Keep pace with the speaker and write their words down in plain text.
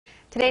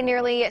Today,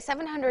 nearly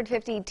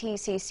 750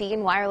 TCC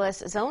and Wireless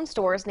Zone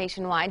stores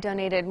nationwide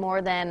donated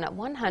more than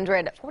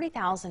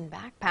 140,000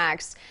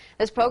 backpacks.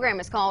 This program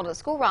is called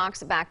School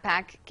Rocks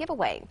Backpack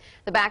Giveaway.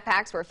 The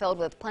backpacks were filled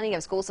with plenty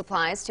of school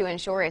supplies to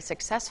ensure a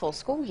successful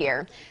school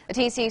year. The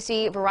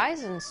TCC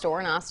Verizon store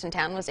in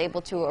Austintown was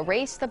able to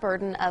erase the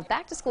burden of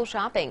back-to-school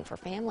shopping for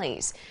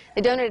families.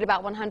 They donated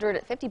about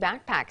 150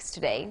 backpacks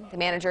today. The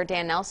manager,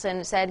 Dan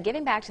Nelson, said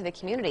giving back to the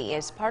community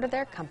is part of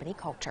their company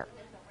culture.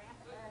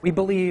 We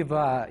believe,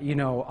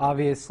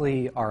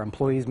 obviously our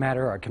employees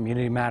matter, our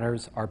community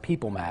matters, our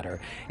people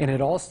matter. And it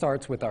all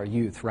starts with our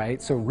youth,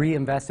 right? So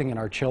reinvesting in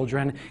our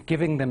children,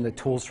 giving them the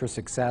tools for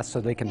success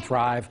so they can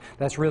thrive,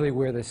 that's really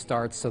where this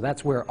starts. So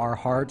that's where our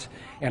heart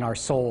and our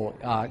soul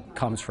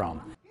comes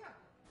from.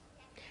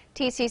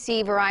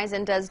 TCC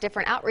Verizon does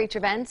different outreach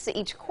events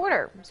each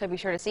quarter, so be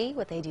sure to see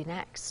what they do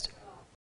next.